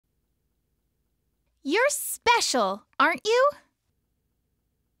You're special, aren't you?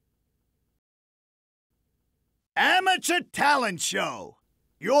 Amateur talent show.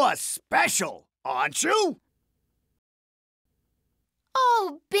 You're special, aren't you?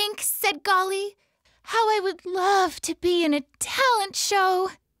 Oh, Bink, said Gollie. How I would love to be in a talent show.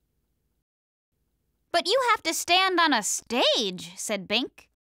 But you have to stand on a stage, said Bink.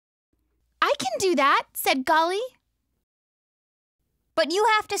 I can do that, said Gollie. But you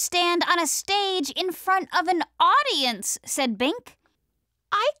have to stand on a stage in front of an audience, said Bink.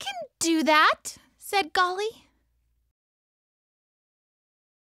 I can do that, said Gollie.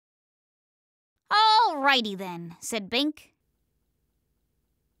 All righty then, said Bink.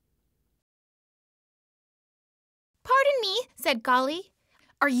 Pardon me, said Gollie.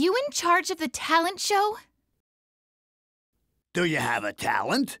 Are you in charge of the talent show? Do you have a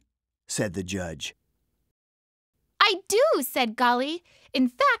talent? Said the judge. I do, said Gollie. In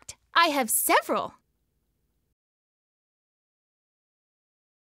fact, I have several.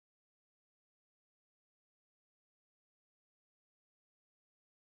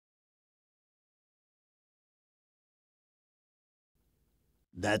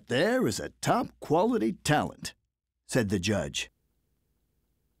 That there is a top-quality talent, said the judge.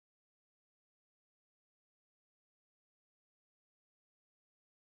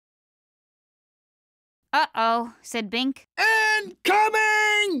 Uh-oh, said Bink.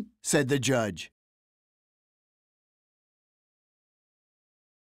 Incoming! Said the judge.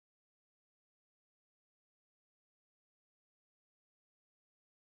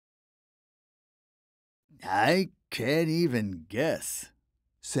 I can't even guess,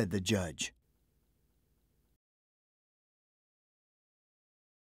 said the judge.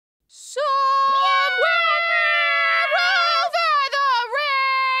 Somewhere over the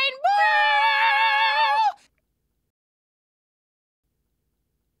rainbow!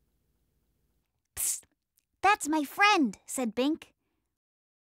 Psst, that's my friend, said Bink.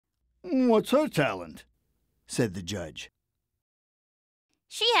 What's her talent? Said the judge.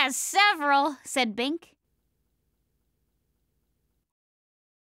 She has several, said Bink.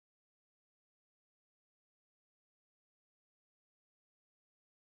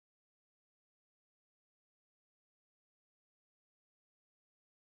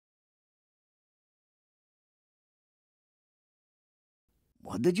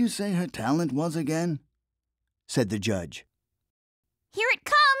 What did you say her talent was again? Said the judge. Here it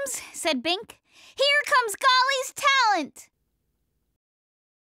comes, said Bink. Here comes Gollie's talent.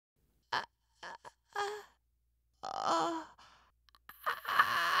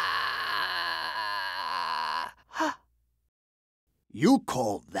 You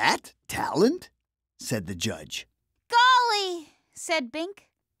call that talent? Said the judge. Gollie, said Bink.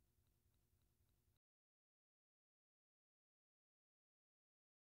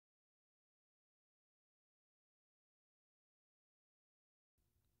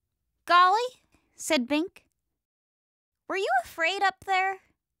 Gollie, said Bink. Were you afraid up there?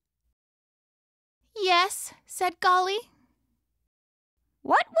 Yes, said Gollie.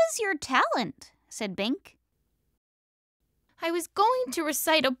 What was your talent? Said Bink. I was going to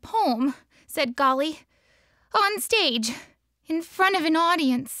recite a poem, said Gollie, on stage, in front of an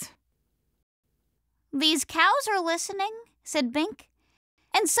audience. These cows are listening, said Bink.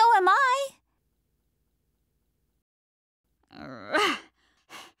 And so am I.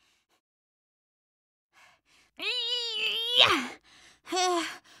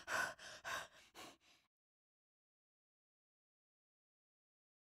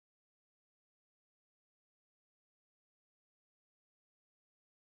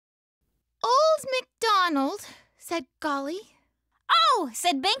 Old MacDonald, said Gollie. Oh,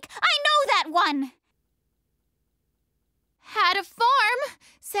 said Bink, I know that one. Had a farm,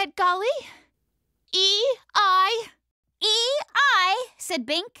 said Gollie. E-I. E-I, said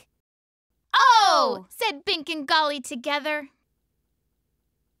Bink. Oh, said Bink and Gollie together.